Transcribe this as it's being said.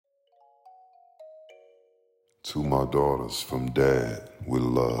To my daughters from Dad with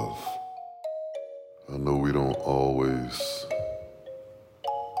love. I know we don't always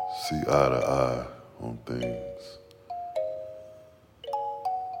see eye to eye on things,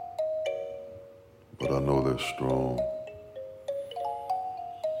 but I know they're strong.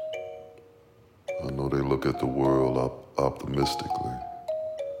 I know they look at the world optimistically,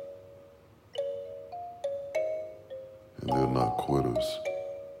 and they're not quitters.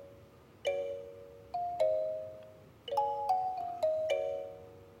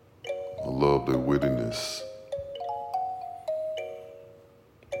 I love their wittiness,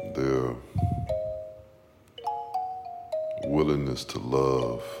 their willingness to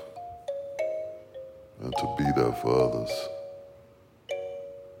love and to be there for others.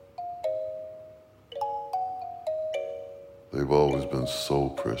 They've always been so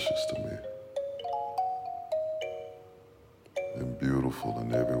precious to me and beautiful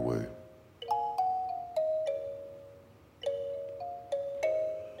in every way.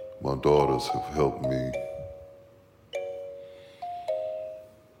 My daughters have helped me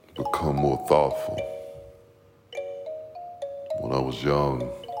become more thoughtful. When I was young,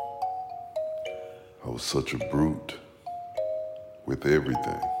 I was such a brute with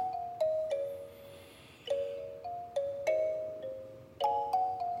everything.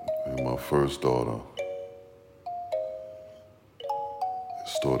 And my first daughter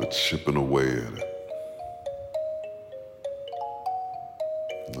started chipping away at it.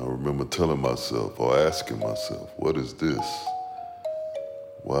 And I remember telling myself or asking myself, what is this?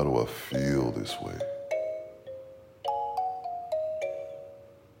 Why do I feel this way?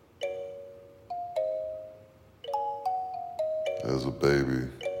 As a baby,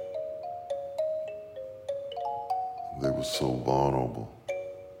 they were so vulnerable.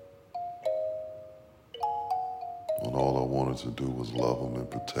 And all I wanted to do was love them and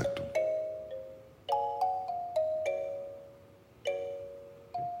protect them.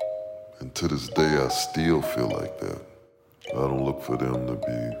 And to this day, I still feel like that. I don't look for them to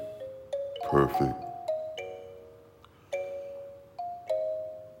be perfect,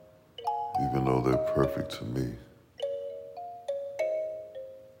 even though they're perfect to me.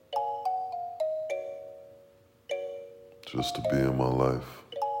 Just to be in my life.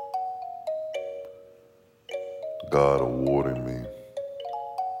 God awarding me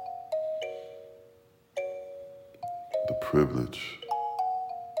the privilege,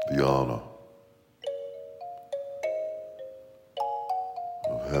 the honor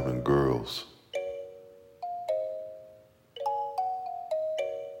of having girls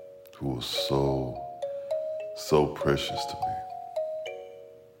who are so precious to me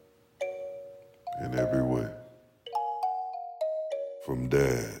in every way. From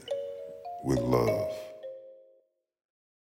Dad with love.